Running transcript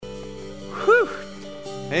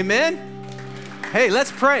Amen? Hey, let's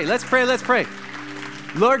pray. Let's pray. Let's pray.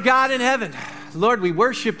 Lord God in heaven, Lord, we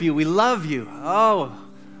worship you. We love you. Oh,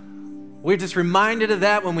 we're just reminded of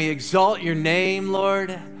that when we exalt your name,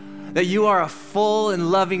 Lord, that you are a full and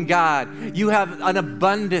loving God. You have an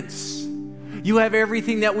abundance. You have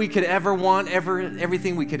everything that we could ever want,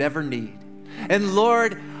 everything we could ever need. And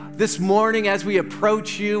Lord, this morning as we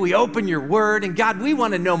approach you, we open your word, and God, we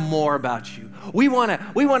want to know more about you. We want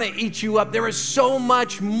to eat you up. There is so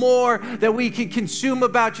much more that we can consume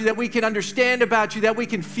about you, that we can understand about you, that we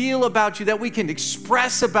can feel about you, that we can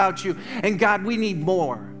express about you. And God, we need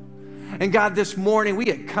more. And God, this morning we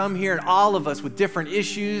had come here, and all of us with different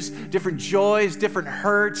issues, different joys, different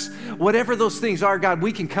hurts, whatever those things are, God,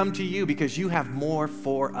 we can come to you because you have more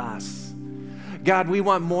for us. God, we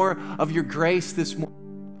want more of your grace this morning,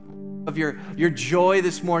 of your joy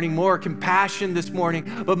this morning, more compassion this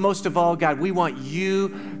morning. But most of all, God, we want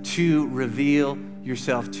you to reveal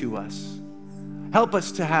yourself to us. Help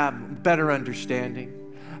us to have better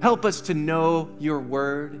understanding. Help us to know your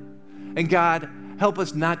word. And God, help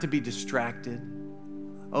us not to be distracted.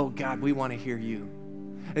 Oh God, we want to hear you.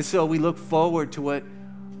 And so we look forward to what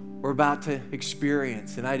we're about to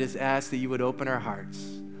experience. And I just ask that you would open our hearts.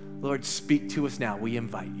 Lord, speak to us now. We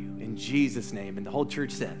invite you in Jesus' name. And the whole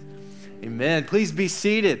church says, amen. Please be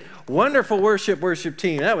seated. Wonderful worship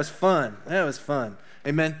team. That was fun.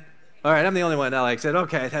 Amen. All right, I'm the only one that likes it.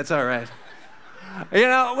 Okay, that's all right. You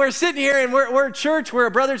know, we're sitting here and we're a church.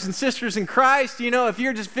 We're brothers and sisters in Christ. You know, if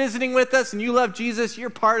you're just visiting with us and you love Jesus,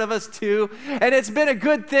 you're part of us too. And it's been a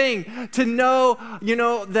good thing to know, you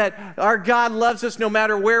know, that our God loves us no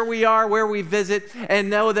matter where we are, where we visit,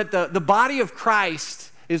 and know that the body of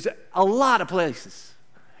Christ is a lot of places,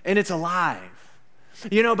 and it's alive.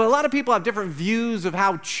 You know, but a lot of people have different views of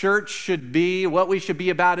how church should be, what we should be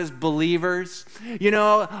about as believers. You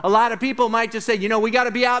know, a lot of people might just say, you know, we got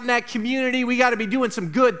to be out in that community. We got to be doing some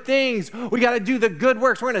good things. We got to do the good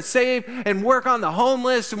works. We're going to save and work on the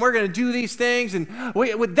homeless, and we're going to do these things. And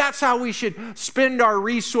that's how we should spend our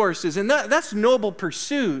resources. And that's noble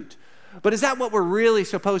pursuit. But is that what we're really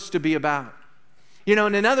supposed to be about? You know,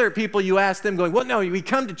 and then other people, you ask them going, well, no, we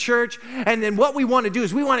come to church, and then what we want to do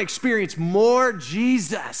is we want to experience more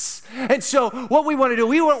Jesus. And so what we want to do,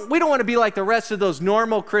 we don't want to be like the rest of those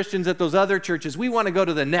normal Christians at those other churches. We want to go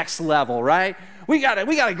to the next level, right? We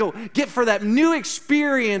gotta go get for that new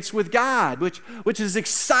experience with God, which is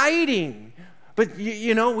exciting. But,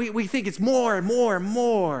 you know, we think it's more and more and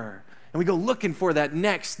more. And we go looking for that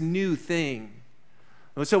next new thing.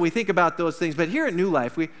 And so we think about those things. But here at New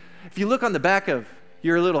Life, if you look on the back of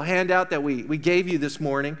your little handout that we gave you this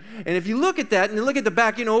morning, and if you look at that and you look at the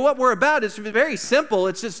back, you know, what we're about is very simple.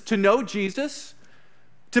 It's just to know Jesus,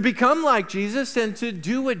 to become like Jesus, and to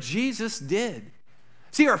do what Jesus did.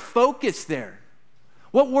 See, our focus there.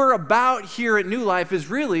 What we're about here at New Life is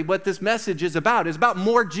really what this message is about. It's about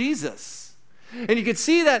more Jesus. And you can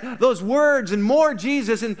see that those words and more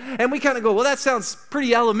Jesus, and we kind of go, well, that sounds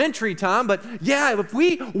pretty elementary, Tom, but yeah, if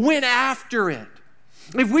we went after it,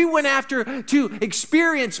 if we went after to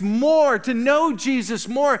experience more, to know Jesus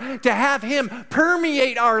more, to have him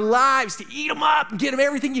permeate our lives, to eat him up and get him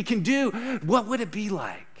everything you can do, what would it be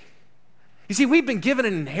like? You see, we've been given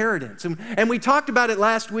an inheritance, and we talked about it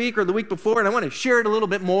last week or the week before, and I want to share it a little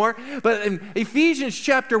bit more. But in Ephesians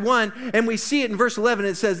chapter 1, and we see it in verse 11,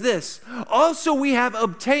 it says this, also we have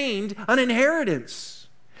obtained an inheritance,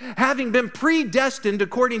 having been predestined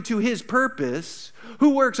according to his purpose, who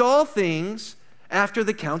works all things after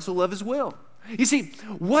the counsel of his will. You see,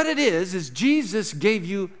 what it is Jesus gave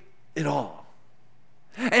you it all.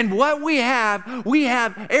 And what we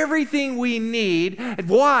have everything we need.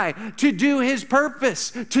 Why? To do his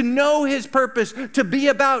purpose, to know his purpose, to be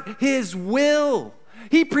about his will.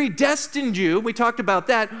 He predestined you, we talked about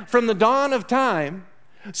that, from the dawn of time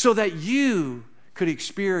so that you could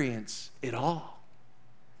experience it all.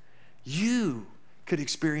 You could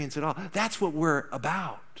experience it all. That's what we're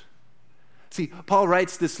about. See, Paul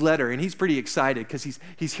writes this letter, and he's pretty excited because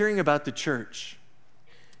he's hearing about the church.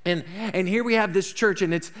 And here we have this church,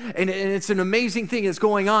 and it's an amazing thing that's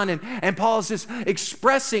going on. And Paul's just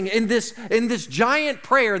expressing in this giant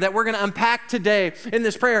prayer that we're going to unpack today, in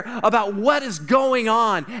this prayer about what is going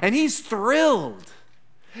on. And he's thrilled.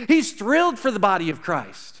 He's thrilled for the body of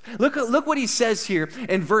Christ. Look what he says here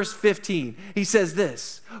in verse 15. He says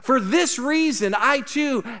this, for this reason, I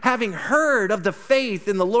too, having heard of the faith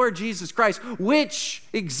in the Lord Jesus Christ, which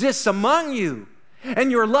exists among you, and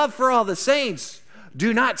your love for all the saints,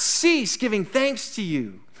 do not cease giving thanks to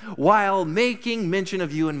you while making mention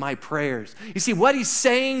of you in my prayers. You see what he's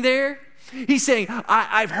saying there? He's saying,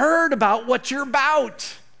 I've heard about what you're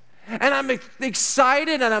about. And I'm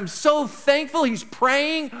excited and I'm so thankful he's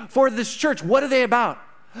praying for this church. What are they about?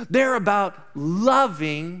 They're about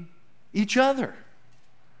loving each other.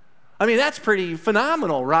 I mean, that's pretty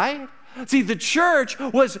phenomenal, right? See, the church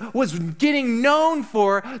was getting known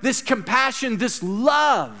for this compassion, this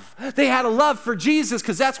love. They had a love for Jesus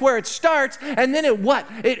because that's where it starts. And then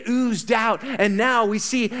it oozed out. And now we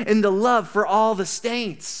see in the love for all the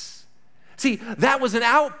saints. See, that was an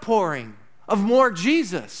outpouring of more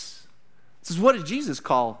Jesus. This is, what did Jesus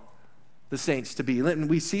call the saints to be? And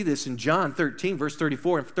we see this in John 13, verse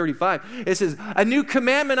 34 and 35. It says, a new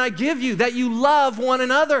commandment I give you, that you love one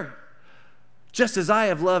another, just as I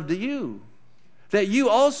have loved you, that you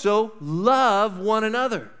also love one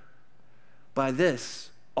another. By this,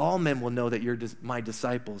 all men will know that you're my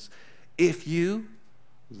disciples, if you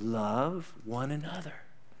love one another.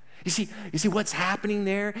 You see what's happening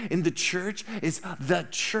there in the church is the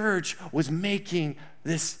church was making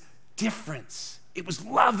this difference. It was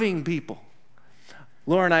loving people.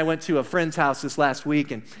 Laura and I went to a friend's house this last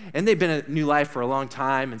week, and they've been at New Life for a long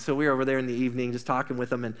time, and so we were over there in the evening just talking with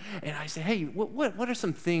them, and I said, hey, what are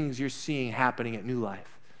some things you're seeing happening at New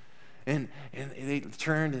Life? And they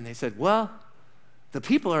turned and they said, well, the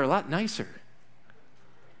people are a lot nicer.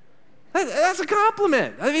 That's a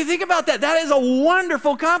compliment. I mean, think about that. That is a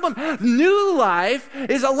wonderful compliment. New Life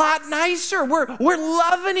is a lot nicer. We're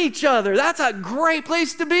loving each other. That's a great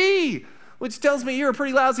place to be. Which tells me you're a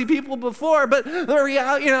pretty lousy people before, but the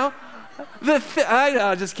reality, I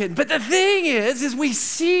know, just kidding. But the thing is we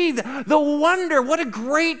see the wonder. What a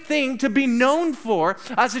great thing to be known for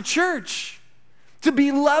as a church. To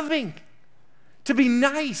be loving, to be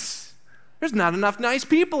nice. There's not enough nice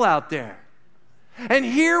people out there. And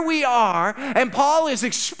here we are, and Paul is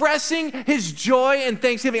expressing his joy and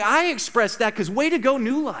thanksgiving. I express that because way to go,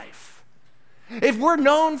 New Life. If we're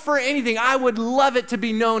known for anything, I would love it to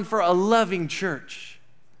be known for a loving church.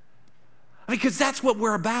 Because that's what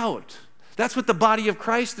we're about. That's what the body of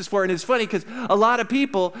Christ is for. And it's funny because a lot of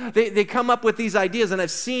people, they come up with these ideas, and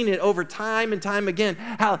I've seen it over time and time again,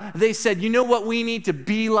 how they said, you know what we need to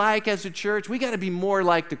be like as a church? We got to be more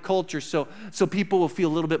like the culture so people will feel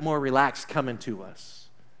a little bit more relaxed coming to us.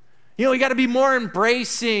 We got to be more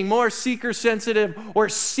embracing, more seeker-sensitive or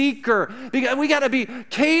seeker. We got to be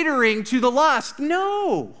catering to the lost.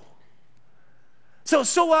 No.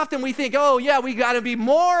 So often we think, oh, yeah, we got to be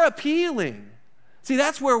more appealing. See,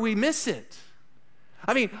 that's where we miss it.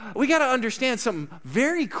 I mean, we got to understand something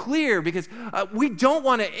very clear because we don't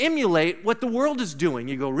want to emulate what the world is doing.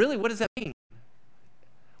 You go, really? What does that mean?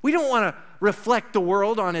 We don't want to reflect the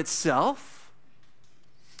world on itself.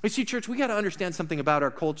 You see, church, we got to understand something about our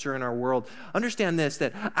culture and our world. Understand this,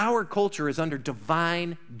 that our culture is under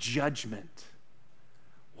divine judgment.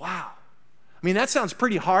 Wow. I mean, that sounds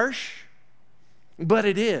pretty harsh, but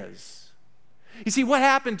it is. You see, what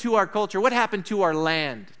happened to our culture? What happened to our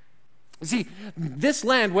land? You see, this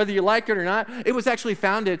land, whether you like it or not, it was actually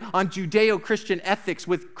founded on Judeo-Christian ethics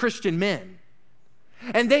with Christian men.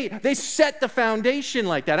 And they set the foundation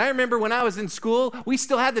like that. I remember when I was in school, we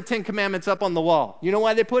still had the 10 Commandments up on the wall. You know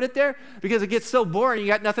why they put it there? Because it gets so boring, you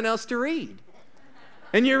got nothing else to read.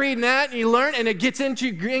 And you're reading that, and you learn, and it gets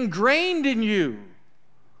ingrained in you.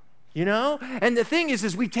 And the thing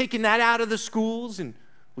is we've taken that out of the schools, and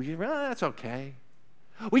that's okay.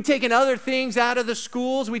 We've taken other things out of the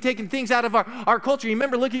schools. We've taken things out of our culture. You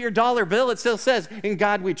remember, look at your dollar bill. It still says, in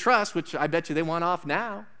God we trust, which I bet you they want off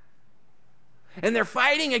now. And they're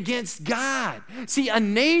fighting against God. See, a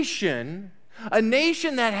nation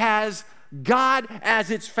that has God as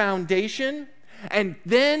its foundation and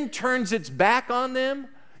then turns its back on them,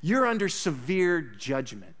 you're under severe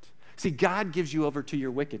judgment. See, God gives you over to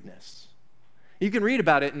your wickedness. You can read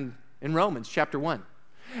about it in Romans chapter 1.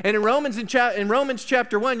 And in Romans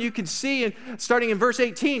chapter 1, you can see, starting in verse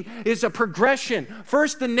 18, is a progression.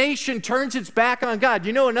 First, the nation turns its back on God.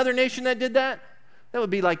 You know another nation that did that? That would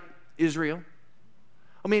be like Israel.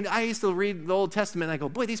 I mean, I used to read the Old Testament and I go,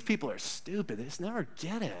 boy, these people are stupid. They just never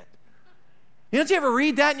get it. Don't you ever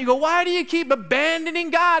read that and you go, why do you keep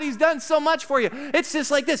abandoning God? He's done so much for you. It's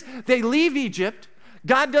just like this. They leave Egypt.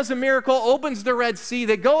 God does a miracle, opens the Red Sea.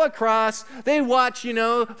 They go across. They watch,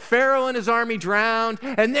 Pharaoh and his army drowned.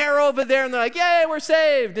 And they're over there and they're like, yay, we're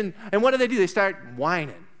saved. And what do? They start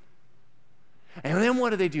whining. And then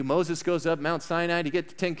what do? Moses goes up Mount Sinai to get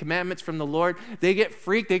the 10 Commandments from the Lord. They get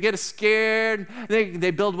freaked. They get scared.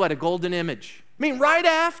 They build what? A golden image. I mean, right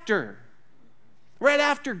after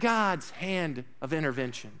God's hand of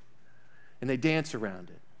intervention. And they dance around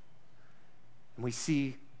it. And we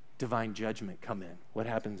see divine judgment come in. What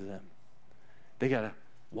happens to them? They got to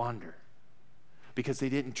wander because they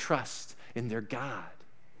didn't trust in their God.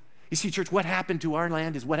 You see, church, what happened to our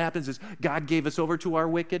land is what happens is God gave us over to our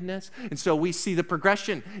wickedness. And so we see the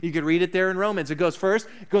progression. You could read it there in Romans. It goes first,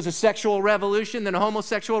 it goes a sexual revolution, then a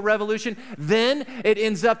homosexual revolution. Then it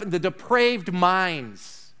ends up in the depraved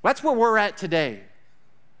minds. That's where we're at today.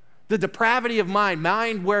 The depravity of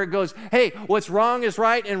mind where it goes, hey, what's wrong is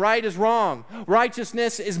right and right is wrong.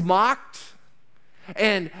 Righteousness is mocked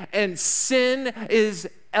and sin is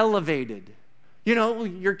elevated. You know,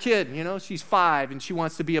 your kid, she's 5 and she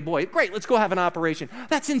wants to be a boy. Great, let's go have an operation.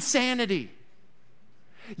 That's insanity.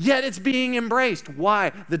 Yet it's being embraced.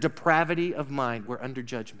 Why? The depravity of mind. We're under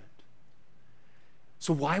judgment.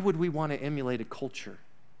 So why would we want to emulate a culture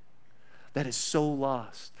that is so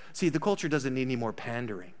lost? See, the culture doesn't need any more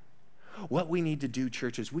pandering. What we need to do,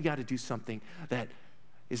 church, is we got to do something that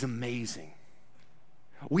is amazing.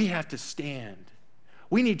 We have to stand.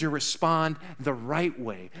 We need to respond the right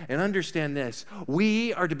way. And understand this,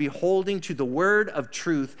 we are to be holding to the word of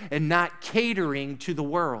truth and not catering to the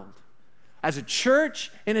world as a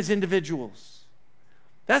church and as individuals.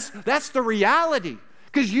 That's the reality.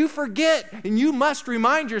 Because you forget and you must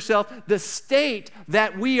remind yourself the state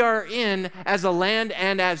that we are in as a land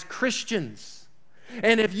and as Christians.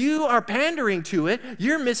 And if you are pandering to it,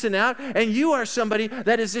 you're missing out, and you are somebody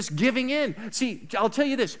that is just giving in. See, I'll tell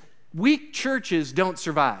you this. Weak churches don't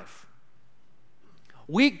survive.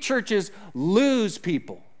 Weak churches lose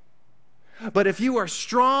people. But if you are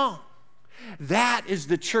strong, that is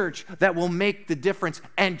the church that will make the difference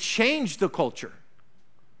and change the culture.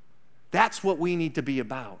 That's what we need to be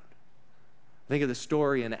about. Think of the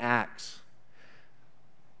story in Acts.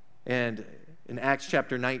 And in Acts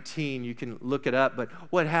chapter 19, you can look it up, but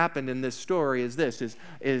what happened in this story is this,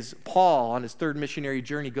 is Paul on his 3rd missionary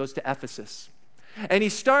journey goes to Ephesus. And he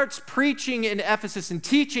starts preaching in Ephesus and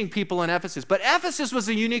teaching people in Ephesus. But Ephesus was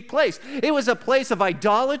a unique place. It was a place of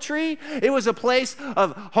idolatry. It was a place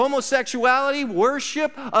of homosexuality,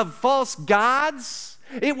 worship of false gods.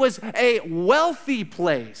 It was a wealthy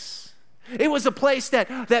place. It was a place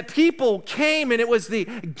that people came, and it was the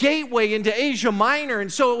gateway into Asia Minor,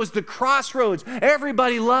 and so it was the crossroads.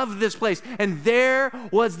 Everybody loved this place. And there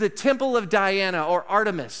was the temple of Diana, or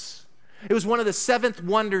Artemis. It was one of the 7th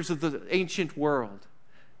wonders of the ancient world.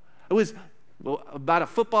 It was about a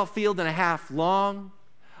football field and a half long,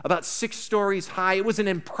 about 6 stories high. It was an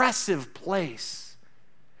impressive place.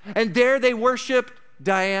 And there they worshiped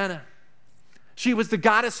Diana. She was the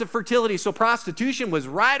goddess of fertility, so prostitution was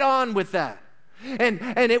right on with that. And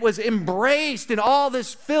it was embraced, and all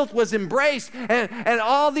this filth was embraced. And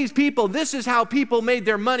all these people, this is how people made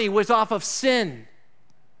their money, was off of sin.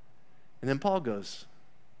 And then Paul goes.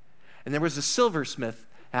 And there was a silversmith,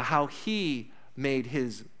 how he made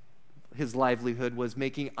his livelihood was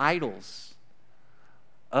making idols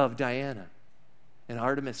of Diana and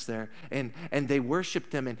Artemis there. And they worshiped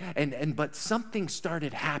them. But something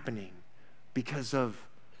started happening because of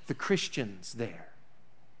the Christians there.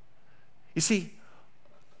 You see,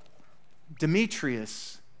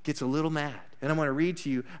 Demetrius gets a little mad. And I want to read to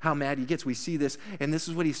you how mad he gets. We see this, and this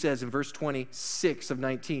is what he says in verse 26 of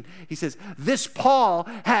 19. He says, "This Paul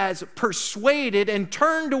has persuaded and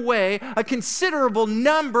turned away a considerable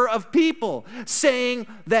number of people, saying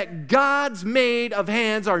that gods made of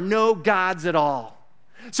hands are no gods at all."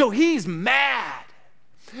 So he's mad.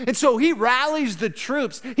 And so he rallies the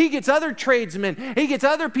troops. He gets other tradesmen. He gets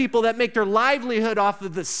other people that make their livelihood off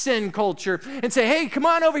of the sin culture and say, hey, come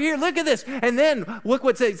on over here, look at this. And then look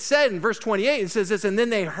what they said in verse 28. It says this, and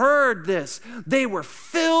then they heard this. They were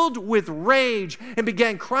filled with rage and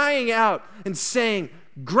began crying out and saying,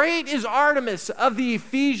 great is Artemis of the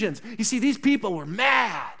Ephesians. You see, these people were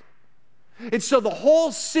mad. And so the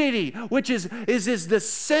whole city, which is the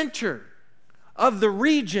center of the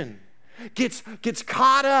region, gets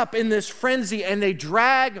caught up in this frenzy, and they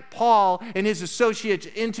drag Paul and his associates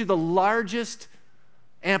into the largest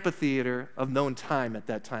amphitheater of known time at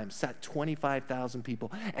that time. Sat 25,000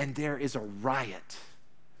 people, and there is a riot.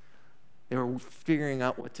 They were figuring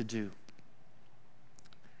out what to do.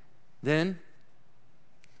 Then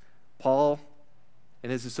Paul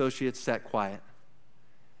and his associates sat quiet,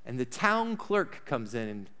 and the town clerk comes in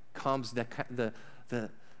and calms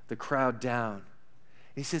the crowd down.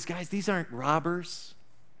 He says, guys, these aren't robbers.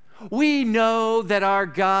 We know that our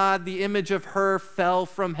God, the image of her, fell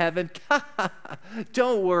from heaven.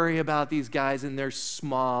 Don't worry about these guys and their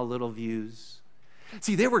small little views.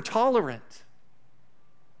 See, they were tolerant.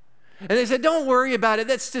 And they said, don't worry about it.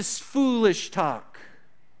 That's just foolish talk.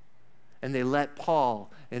 And they let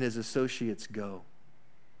Paul and his associates go.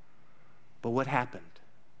 But what happened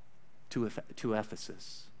to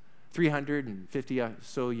Ephesus? 350 or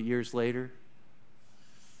so years later,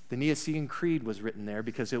 The Nicene Creed was written there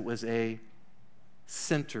because it was a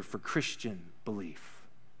center for Christian belief.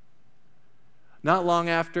 Not long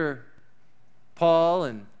after Paul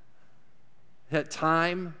and that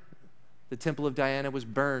time, the Temple of Diana was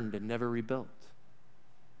burned and never rebuilt.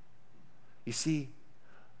 You see,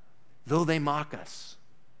 though they mock us,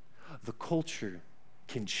 the culture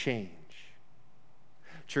can change.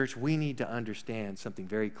 Church, we need to understand something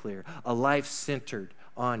very clear. A life centered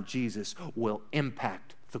on Jesus will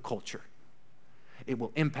impact the culture. It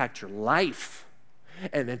will impact your life.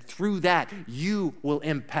 And then through that, you will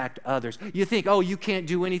impact others. You think, oh, you can't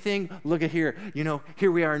do anything? Look at here. You know, here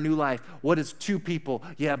we are in New Life. What is 2 people?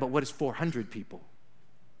 Yeah, but what is 400 people?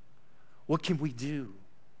 What can we do?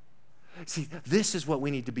 See, this is what we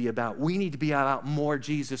need to be about. We need to be about more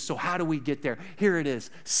Jesus. So how do we get there? Here it is.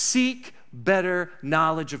 Seek better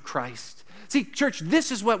knowledge of Christ. See, church, this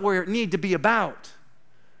is what we need to be about.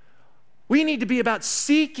 We need to be about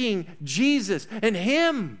seeking Jesus and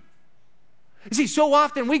Him. You see, so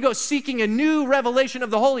often we go seeking a new revelation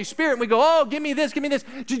of the Holy Spirit. And we go, oh, give me this, give me this.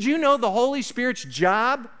 Did you know the Holy Spirit's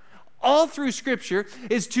job all through Scripture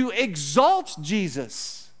is to exalt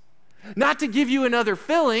Jesus? Not to give you another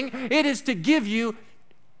filling. It is to give you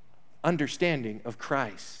understanding of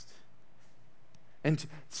Christ. And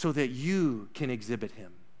so that you can exhibit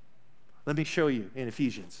Him. Let me show you in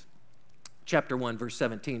Ephesians. Chapter 1, verse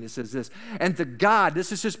 17, it says this, and the God,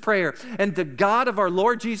 this is his prayer, and the God of our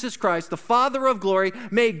Lord Jesus Christ, the Father of glory,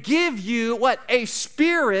 may give you, what? A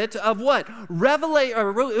spirit of what?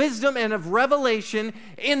 Wisdom and of revelation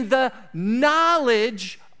in the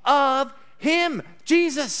knowledge of Him,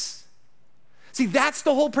 Jesus. See, that's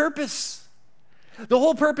the whole purpose. The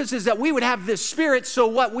whole purpose is that we would have this spirit, so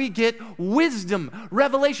what? We get wisdom,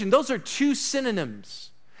 revelation. Those are 2 synonyms.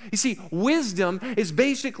 You see, wisdom is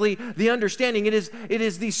basically the understanding. It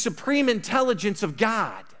is the supreme intelligence of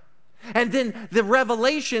God. And then the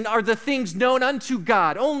revelation are the things known unto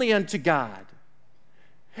God, only unto God.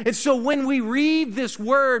 And so when we read this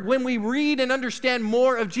word, when we read and understand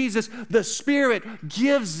more of Jesus, the Spirit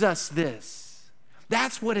gives us this.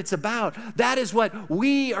 That's what it's about. That is what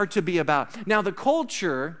we are to be about. Now, the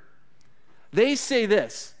culture, they say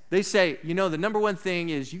this. They say, you know, the number one thing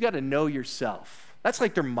is you got to know yourself. That's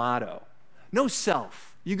like their motto. Know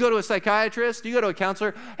self. You go to a psychiatrist, you go to a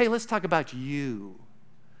counselor, hey, let's talk about you.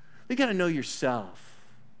 You got to know yourself.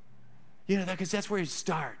 You know, because that's where it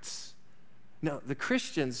starts. No, the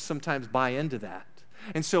Christians sometimes buy into that.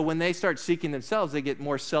 And so when they start seeking themselves, they get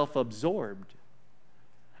more self-absorbed.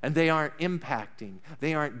 And they aren't impacting.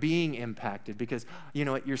 They aren't being impacted because, you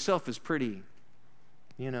know, yourself is pretty,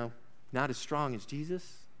 you know, not as strong as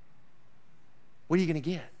Jesus. What are you going to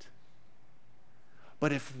get?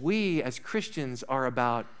 But if we as Christians are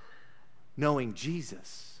about knowing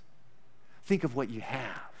Jesus, think of what you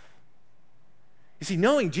have. You see,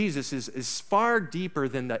 knowing Jesus is far deeper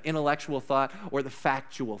than the intellectual thought or the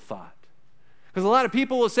factual thought. Because a lot of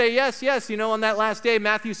people will say, yes, you know, on that last day,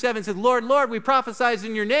 Matthew 7 says, Lord, Lord, we prophesied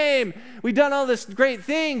in your name. We've done all this great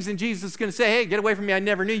things. And Jesus is going to say, hey, get away from me. I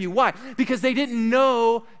never knew you. Why? Because they didn't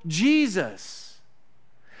know Jesus.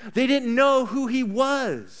 They didn't know who He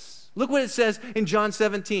was. Look what it says in John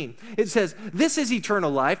 17. It says, this is eternal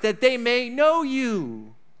life, that they may know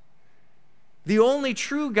you, the only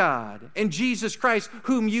true God, and Jesus Christ,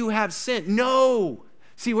 whom you have sent. Know.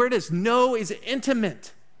 See where it is? Know is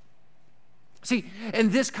intimate. See,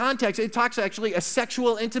 in this context, it talks actually a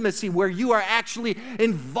sexual intimacy where you are actually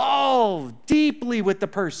involved deeply with the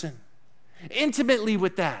person, intimately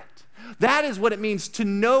with that. That is what it means to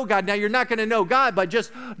know God. Now, you're not going to know God by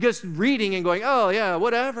just reading and going, oh, yeah,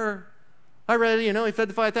 whatever. I read, you know, He fed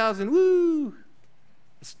the 5,000. Woo!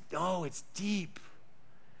 It's deep.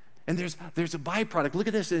 And there's a byproduct. Look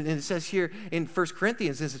at this. And it says here in 1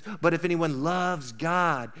 Corinthians, it says, but if anyone loves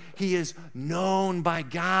God, he is known by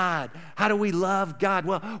God. How do we love God?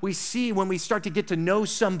 Well, we see when we start to get to know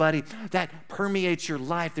somebody that permeates your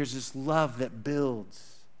life, there's this love that builds.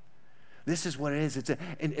 This is what it is.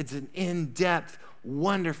 It's an in-depth,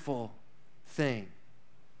 wonderful thing.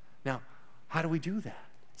 Now, how do we do that?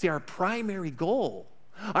 See, our primary goal,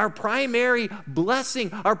 our primary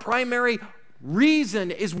blessing, our primary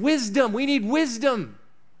reason is wisdom. We need wisdom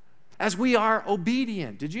as we are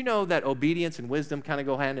obedient. Did you know that obedience and wisdom kind of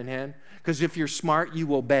go hand in hand? Because if you're smart,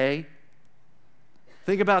 you obey.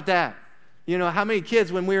 Think about that. You know, how many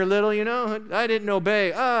kids when we were little, you know, I didn't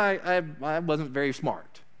obey. I wasn't very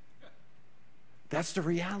smart. That's the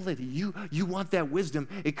reality. You want that wisdom.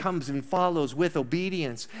 It comes and follows with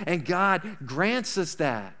obedience. And God grants us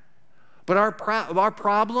that. But our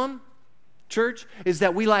problem, church, is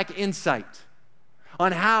that we lack insight.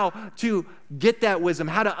 on how to get that wisdom,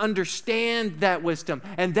 how to understand that wisdom.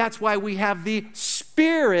 And that's why we have the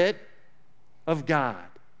Spirit of God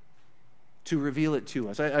to reveal it to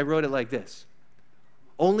us. I wrote it like this.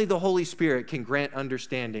 Only the Holy Spirit can grant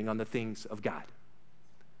understanding on the things of God.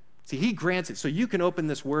 See, he grants it so you can open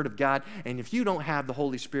this Word of God, and if you don't have the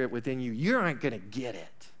Holy Spirit within you, you aren't going to get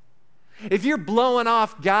it. If you're blowing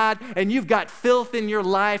off God and you've got filth in your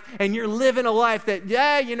life and you're living a life that,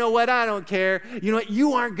 yeah, you know what, I don't care. You know what,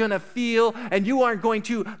 you aren't going to feel and you aren't going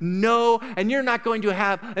to know and you're not going to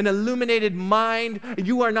have an illuminated mind.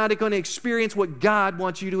 You are not going to experience what God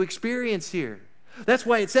wants you to experience here. That's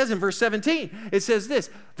why it says in verse 17, it says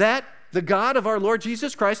this, that the God of our Lord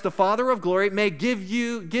Jesus Christ, the Father of glory, may give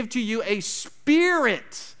to you a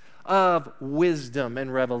spirit of wisdom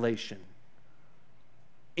and revelation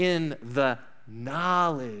in the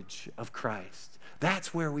knowledge of Christ.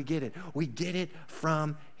 That's where we get it. We get it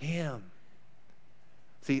from him.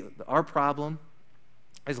 See, our problem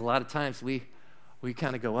is a lot of times we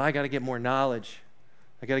kind of go, well, I got to get more knowledge.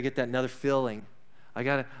 I got to get that another filling. I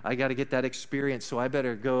got to get that experience, so I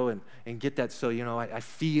better go and get that so, I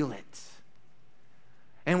feel it.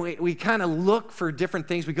 And we kind of look for different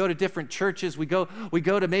things. We go to different churches. We go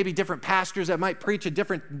to maybe different pastors that might preach a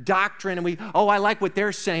different doctrine. And I like what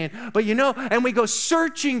they're saying. But and we go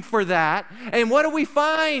searching for that. And what do we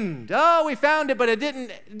find? Oh, we found it, but it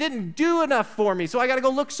didn't do enough for me. So I got to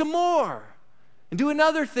go look some more and do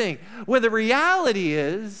another thing. Where the reality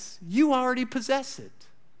is, you already possess it.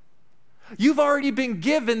 You've already been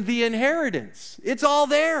given the inheritance. It's all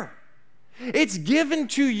there. It's given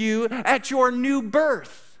to you at your new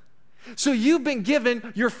birth. So you've been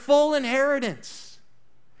given your full inheritance.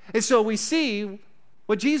 And so we see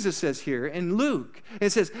what Jesus says here in Luke.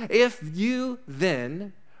 It says, if you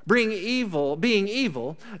then, being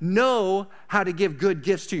evil, know how to give good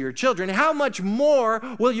gifts to your children, how much more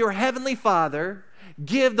will your heavenly Father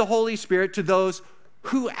give the Holy Spirit to those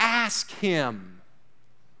who ask him?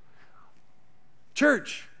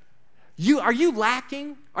 Church, are you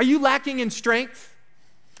lacking? Are you lacking in strength?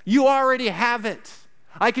 You already have it.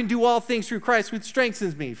 I can do all things through Christ who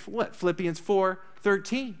strengthens me. What? Philippians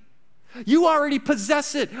 4:13. You already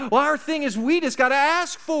possess it. Well, our thing is we just got to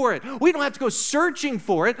ask for it. We don't have to go searching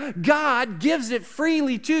for it. God gives it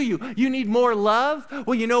freely to you. You need more love?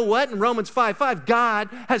 Well, you know what? In Romans 5:5, God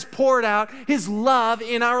has poured out his love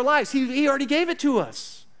in our lives. He already gave it to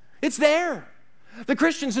us. It's there. The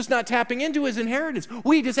Christian's just not tapping into his inheritance.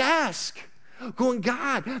 We just ask. Going,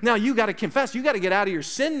 God, now you got to confess. You got to get out of your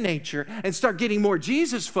sin nature and start getting more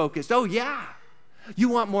Jesus focused. Oh, yeah. You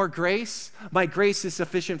want more grace? My grace is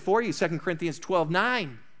sufficient for you. 2 Corinthians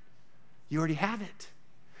 12:9. You already have it.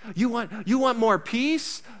 You want more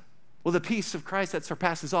peace? Well, the peace of Christ that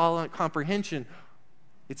surpasses all comprehension,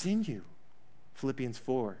 it's in you. Philippians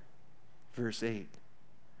 4, verse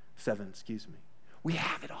 7. We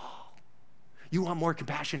have it all. You want more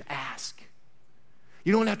compassion? Ask.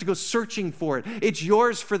 You don't have to go searching for it. It's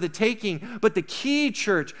yours for the taking. But the key,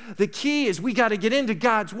 church, the key is we got to get into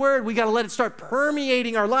God's word. We got to let it start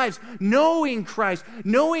permeating our lives, knowing Christ,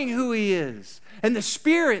 knowing who he is. And the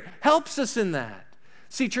Spirit helps us in that.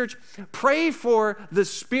 See, church, pray for the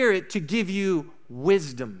Spirit to give you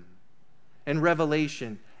wisdom and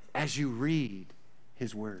revelation as you read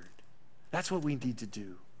his word. That's what we need to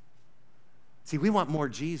do. See, we want more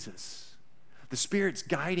Jesus. The Spirit's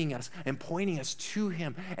guiding us and pointing us to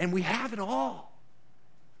him, and we have it all.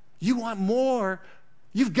 You want more,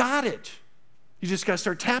 you've got it. You just got to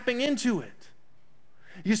start tapping into it.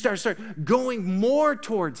 You start going more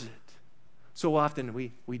towards it. So often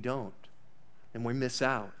we don't, and we miss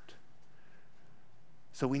out.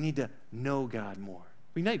 So we need to know God more.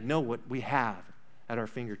 We need to know what we have at our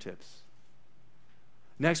fingertips.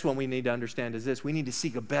 Next one we need to understand is this. We need to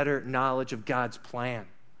seek a better knowledge of God's plan.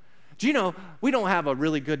 Do you know, we don't have a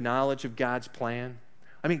really good knowledge of God's plan?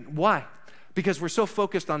 I mean, why? Because we're so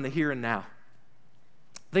focused on the here and now.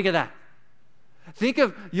 Think of that. Think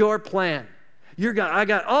of your plan. I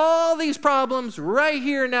got all these problems right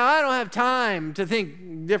here now. I don't have time to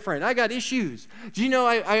think different. I got issues. Do you know,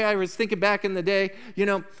 I was thinking back in the day,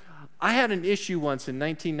 I had an issue once in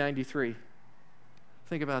 1993.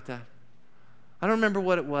 Think about that. I don't remember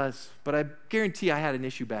what it was, but I guarantee I had an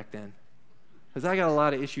issue back then. Because I got a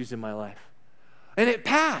lot of issues in my life. And it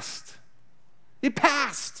passed. It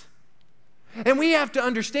passed. And we have to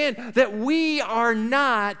understand that we are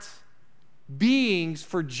not beings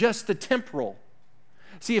for just the temporal.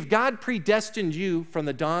 See, if God predestined you from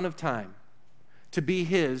the dawn of time to be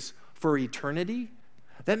his for eternity,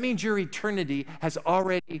 that means your eternity has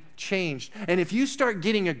already changed. And if you start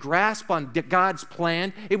getting a grasp on God's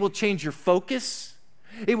plan, it will change your focus.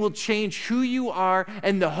 It will change who you are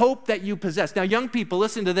and the hope that you possess. Now, young people,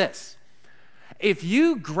 listen to this. If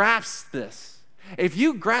you grasp this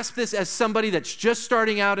as somebody that's just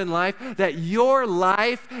starting out in life, that your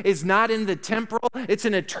life is not in the temporal, it's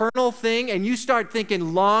an eternal thing, and you start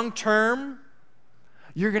thinking long term,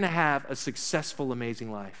 you're going to have a successful,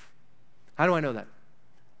 amazing life. How do I know that?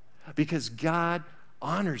 Because God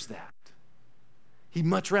honors that. He'd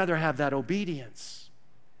much rather have that obedience.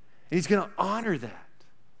 And He's going to honor that.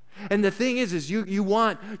 And the thing is you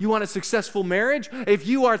want a successful marriage. If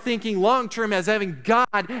you are thinking long-term as having God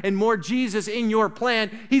and more Jesus in your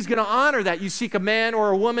plan, He's going to honor that. You seek a man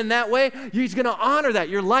or a woman that way, He's going to honor that.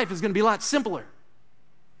 Your life is going to be a lot simpler.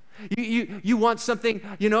 You want something,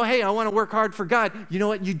 hey, I want to work hard for God. You know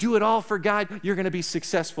what? You do it all for God, you're going to be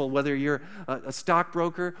successful. Whether you're a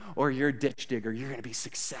stockbroker or you're a ditch digger, you're going to be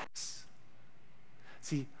success.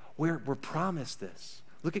 See, we're promised this.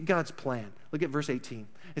 Look at God's plan. Look at verse 18.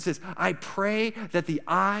 It says, I pray that the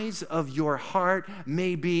eyes of your heart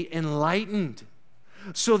may be enlightened,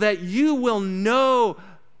 so that you will know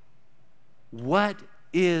what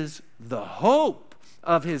is the hope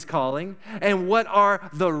of His calling and what are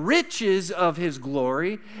the riches of His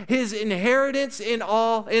glory, His inheritance in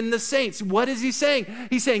the saints. What is He saying?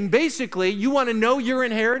 He's saying basically, you want to know your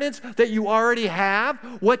inheritance that you already have,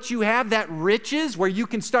 what you have, that riches where you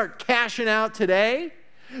can start cashing out today.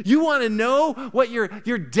 You want to know what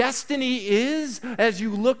your destiny is as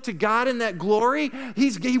you look to God in that glory?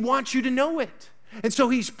 He wants you to know it. And so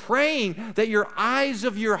He's praying that your eyes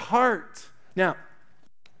of your heart. Now,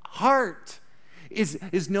 heart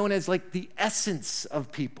is known as like the essence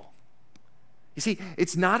of people. You see,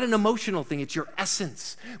 it's not an emotional thing. It's your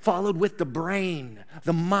essence, followed with the brain,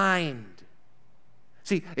 the mind.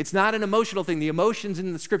 See, it's not an emotional thing. The emotions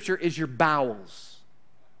in the Scripture is your bowels.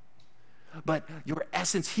 But your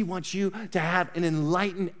essence, He wants you to have an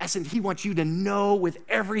enlightened essence. He wants you to know with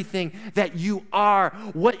everything that you are,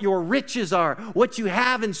 what your riches are, what you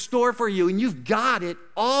have in store for you, and you've got it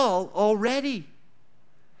all already.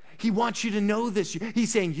 He wants you to know this.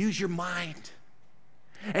 He's saying, use your mind.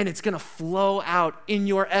 And it's going to flow out in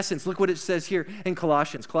your essence. Look what it says here in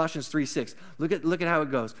Colossians 3:6. Look at how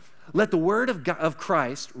it goes. Let the word of God, of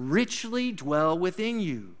Christ richly dwell within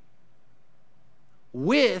you,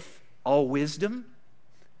 with all wisdom,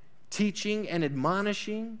 teaching and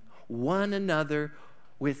admonishing one another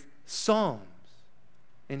with psalms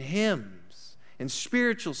and hymns and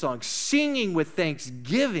spiritual songs, singing with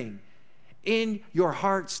thanksgiving in your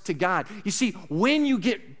hearts to God. You see, when you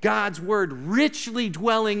get God's word richly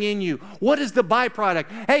dwelling in you, what is the byproduct?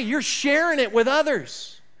 Hey, you're sharing it with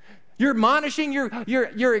others. You're admonishing,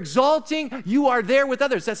 you're exalting, you are there with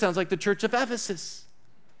others. That sounds like the church of Ephesus.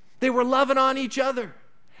 They were loving on each other,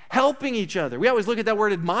 helping each other. We always look at that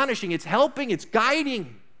word admonishing. It's helping, it's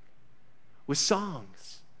guiding with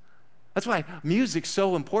songs. That's why music's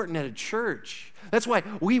so important at a church. That's why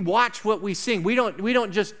we watch what we sing. We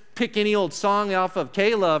don't just pick any old song off of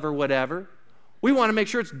K-Love or whatever. We want to make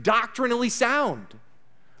sure it's doctrinally sound.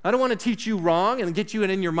 I don't want to teach you wrong and get you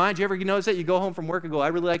in your mind. You ever notice that? You go home from work and go, I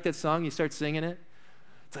really like that song. You start singing it.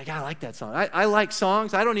 It's like, I like that song. I like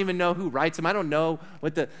songs. I don't even know who writes them. I don't know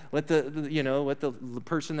what the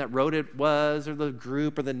person that wrote it was, or the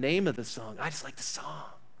group, or the name of the song. I just like the song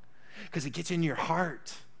because it gets in your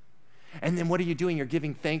heart. And then what are you doing? You're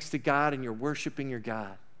giving thanks to God and you're worshiping your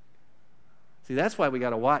God. See, that's why we got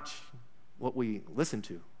to watch what we listen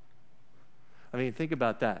to. I mean, think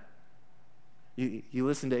about that. You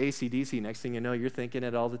listen to AC/DC, next thing you know, you're thinking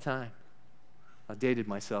it all the time. I dated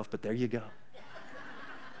myself, but there you go.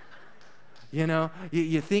 You know,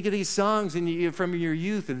 you think of these songs from your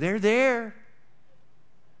youth, and they're there.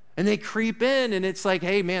 And they creep in, and it's like,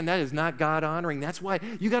 hey, man, that is not God-honoring. That's why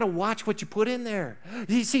you got to watch what you put in there.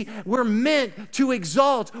 You see, we're meant to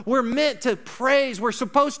exalt. We're meant to praise. We're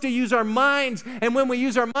supposed to use our minds, and when we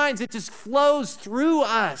use our minds, it just flows through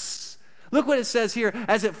us. Look what it says here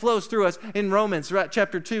as it flows through us in Romans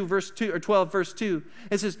chapter 2, verse 2, or 12, verse 2.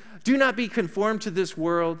 It says, do not be conformed to this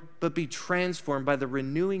world, but be transformed by the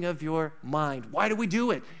renewing of your mind. Why do we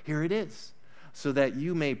do it? Here it is. So that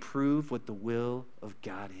you may prove what the will of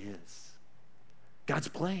God is. God's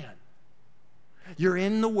plan. You're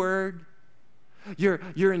in the Word.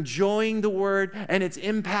 You're enjoying the Word, and it's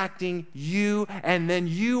impacting you, and then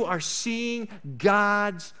you are seeing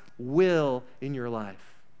God's will in your life.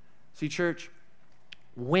 See, church,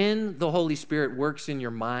 when the Holy Spirit works in your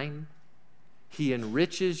mind, He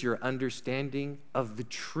enriches your understanding of the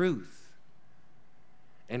truth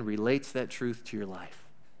and relates that truth to your life.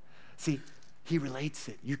 See, He relates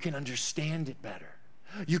it. You can understand it better.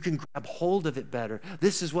 You can grab hold of it better.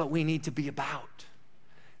 This is what we need to be about.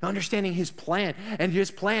 Understanding his plan. And his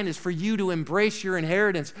plan is for you to embrace your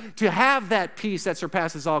inheritance, to have that peace that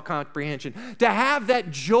surpasses all comprehension, to have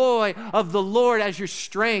that joy of the Lord as your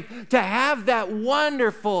strength, to have that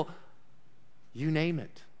wonderful, you name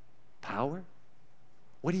it, power.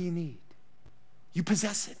 What do you need? You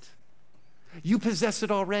possess it. You possess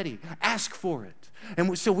it already. Ask for it.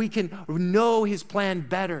 And so we can know his plan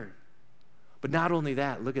better. But not only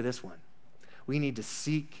that, look at this one. We need to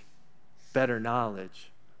seek better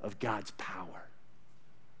knowledge of God's power.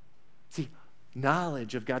 See,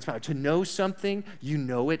 knowledge of God's power. To know something, you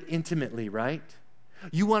know it intimately, right?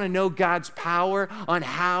 You want to know God's power on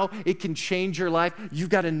how it can change your life. You've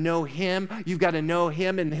got to know him. You've got to know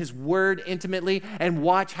him and his word intimately and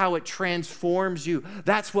watch how it transforms you.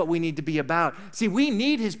 That's what we need to be about. See, we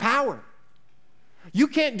need his power. You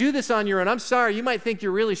can't do this on your own. I'm sorry, you might think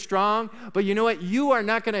you're really strong, but you know what? You are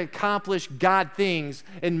not going to accomplish God things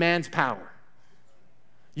in man's power.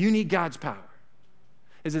 You need God's power.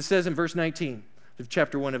 As it says in verse 19 of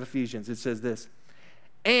chapter 1 of Ephesians, it says this,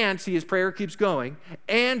 and, see, his prayer keeps going,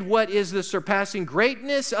 and what is the surpassing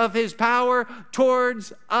greatness of his power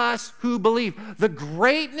towards us who believe? The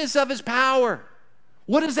greatness of his power.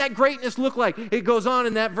 What does that greatness look like? It goes on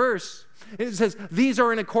in that verse. It says, these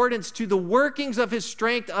are in accordance to the workings of his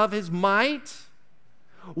strength, of his might,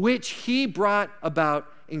 which he brought about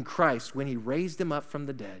in Christ when he raised him up from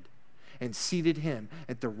the dead and seated him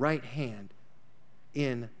at the right hand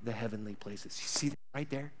in the heavenly places. You see that right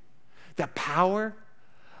there? The power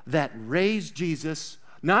that raised Jesus,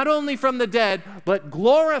 not only from the dead, but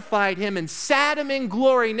glorified him and sat him in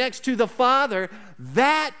glory next to the Father.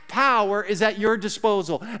 That power is at your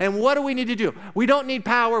disposal. And what do we need to do? We don't need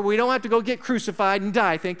power. We don't have to go get crucified and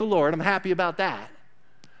die, thank the Lord. I'm happy about that.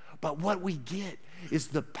 But what we get is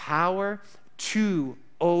the power to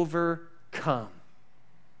overcome.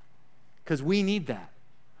 Because we need that.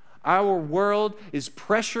 Our world is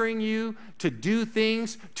pressuring you to do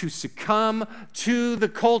things, to succumb to the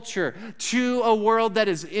culture, to a world that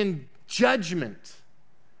is in judgment.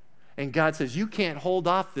 And God says, you can't hold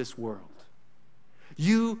off this world.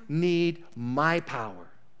 You need my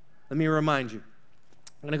power. Let me remind you.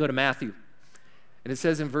 I'm going to go to Matthew. And it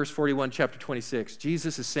says in verse 41, chapter 26,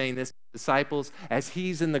 Jesus is saying this to the disciples as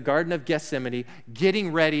he's in the Garden of Gethsemane,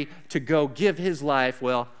 getting ready to go give his life,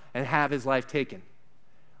 and have his life taken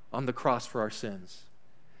on the cross for our sins.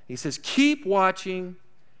 He says, keep watching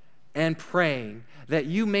and praying that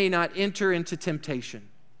you may not enter into temptation.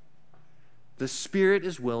 The spirit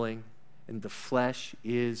is willing and the flesh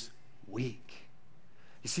is weak.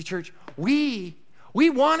 You see, church, we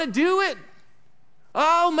want to do it.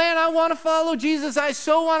 Oh, man, I want to follow Jesus. I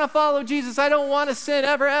so want to follow Jesus. I don't want to sin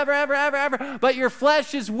ever, ever, ever, ever, ever. But your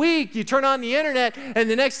flesh is weak. You turn on the internet, and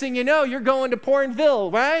the next thing you know, you're going to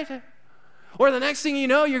Pornville, right? Or the next thing you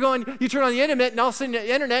know, you turn on the internet, and all of a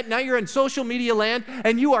sudden, now you're in social media land,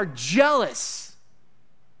 and you are jealous.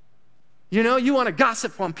 You know, you want to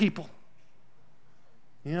gossip on people.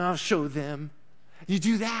 You know, I'll show them. You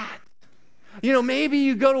do that. You know, maybe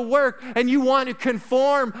you go to work and you want to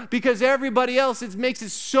conform because everybody else, it makes it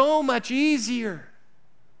so much easier.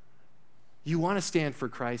 You want to stand for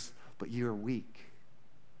Christ, but you're weak.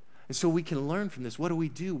 And so we can learn from this. What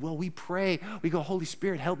do? Well, we pray. We go, Holy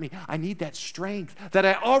Spirit, help me. I need that strength that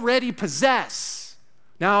I already possess.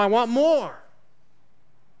 Now I want more.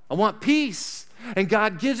 I want peace. And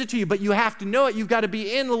God gives it to you, but you have to know it. You've got to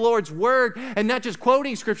be in the Lord's word and not just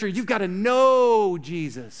quoting scripture. You've got to know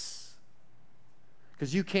Jesus.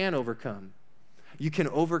 Because you can overcome. You can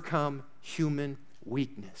overcome human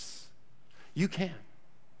weakness. You can.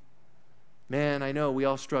 Man, I know we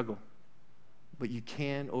all struggle, but you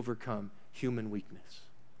can overcome human weakness.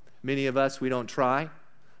 Many of us, we don't try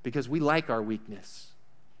because we like our weakness.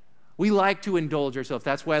 We like to indulge ourselves.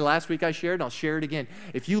 That's why last week I shared, and I'll share it again.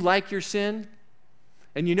 If you like your sin,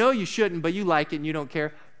 and you know you shouldn't, but you like it and you don't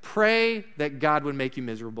care, pray that God would make you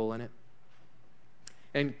miserable in it.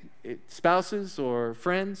 And spouses or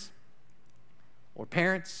friends or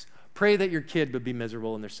parents, pray that your kid would be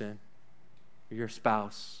miserable in their sin, or your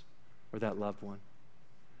spouse or that loved one.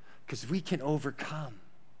 Because we can overcome.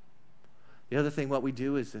 The other thing what we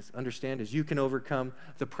do is understand is you can overcome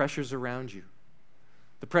the pressures around you.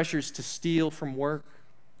 The pressures to steal from work.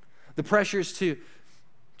 The pressures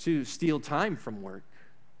to steal time from work.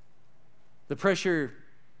 The pressure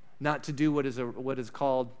not to do what is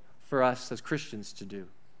called for us as Christians to do.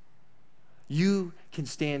 You can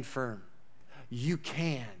stand firm. You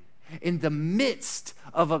can. In the midst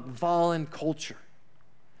of a fallen culture.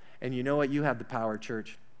 And you know what? You have the power,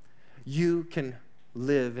 church. You can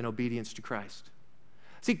live in obedience to Christ.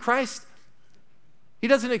 See, Christ He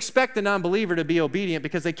doesn't expect the non-believer to be obedient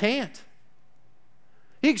because they can't.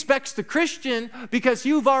 He expects the Christian because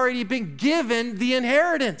you've already been given the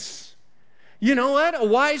inheritance. You know what? A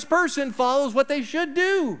wise person follows what they should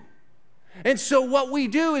do. And so what we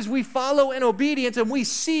do is we follow in obedience, and we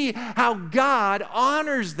see how God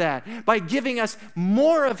honors that by giving us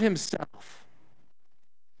more of himself.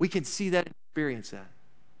 We can see that and experience that.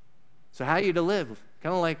 So how are you to live?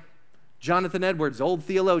 Kind of like Jonathan Edwards, old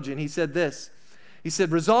theologian, he said this. He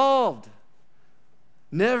said, resolved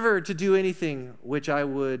never to do anything which I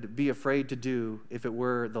would be afraid to do if it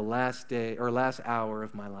were the last day or last hour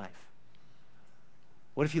of my life.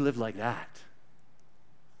 What if you lived like that?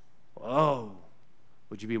 Whoa.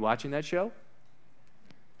 Would you be watching that show?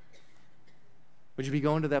 Would you be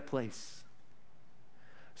going to that place?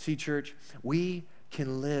 See, church, we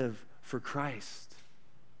can live for Christ.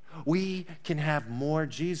 We can have more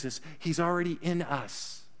Jesus. He's already in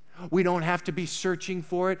us. We don't have to be searching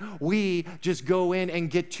for it. We just go in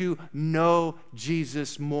and get to know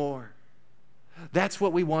Jesus more. That's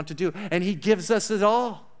what we want to do. And he gives us it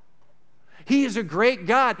all. He is a great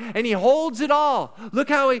God, and he holds it all. Look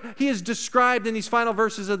how he is described in these final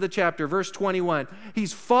verses of the chapter. Verse 21.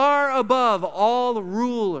 He's far above all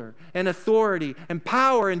ruler and authority and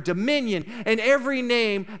power and dominion and every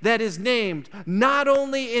name that is named, not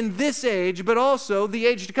only in this age, but also the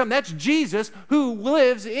age to come. That's Jesus who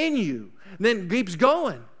lives in you. And then keeps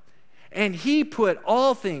going. And he put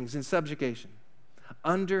all things in subjugation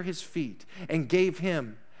under his feet and gave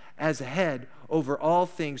him as a head over all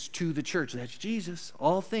things to the church. That's Jesus,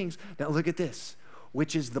 all things. Now look at this,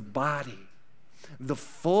 which is the body, the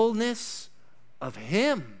fullness of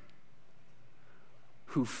him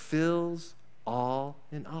who fills all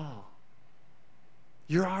in all.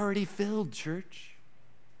 You're already filled, church.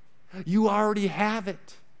 You already have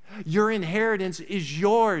it. Your inheritance is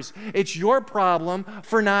yours. It's your problem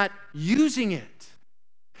for not using it.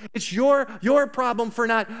 It's your problem for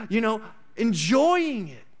not, enjoying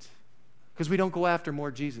it. Because we don't go after more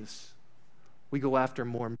Jesus. We go after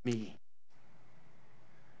more me.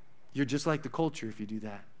 You're just like the culture if you do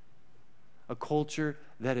that. A culture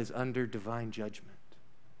that is under divine judgment.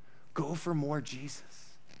 Go for more Jesus.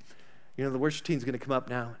 The worship team's going to come up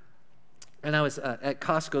now. And I was at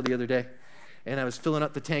Costco the other day, and I was filling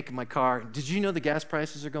up the tank in my car. Did you know the gas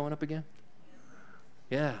prices are going up again?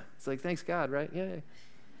 Yeah. It's like, thanks God, right? Yeah.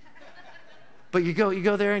 But you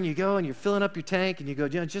go there and you're filling up your tank and you go,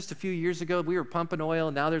 just a few years ago we were pumping oil,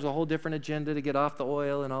 and now there's a whole different agenda to get off the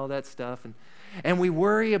oil and all that stuff. And we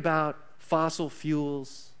worry about fossil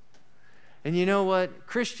fuels. And you know what?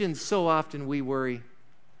 Christians, so often we worry.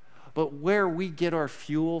 But where we get our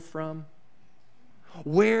fuel from,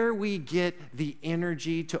 where we get the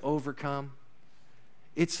energy to overcome,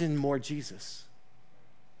 it's in more Jesus.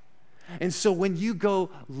 And so when you go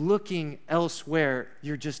looking elsewhere,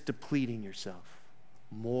 you're just depleting yourself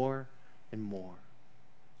more and more.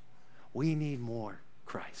 We need more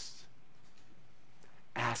Christ.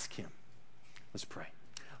 Ask him. Let's pray.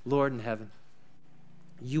 Lord in heaven,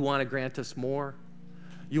 you want to grant us more.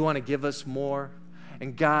 You want to give us more.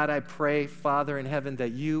 And God, I pray, Father in heaven,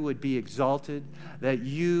 that you would be exalted, that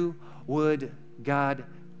you would, God,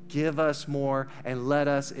 give us more and let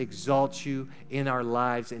us exalt you in our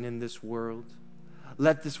lives and in this world.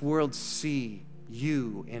 Let this world see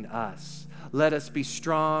you in us. Let us be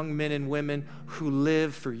strong men and women who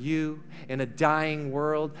live for you in a dying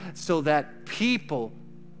world so that people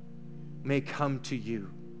may come to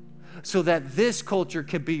you, so that this culture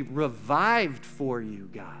can be revived for you,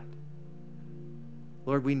 God.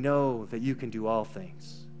 Lord, we know that you can do all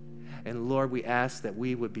things. And Lord, we ask that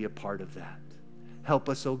we would be a part of that. Help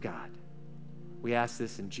us, oh God. We ask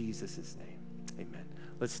this in Jesus' name. Amen.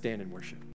 Let's stand and worship.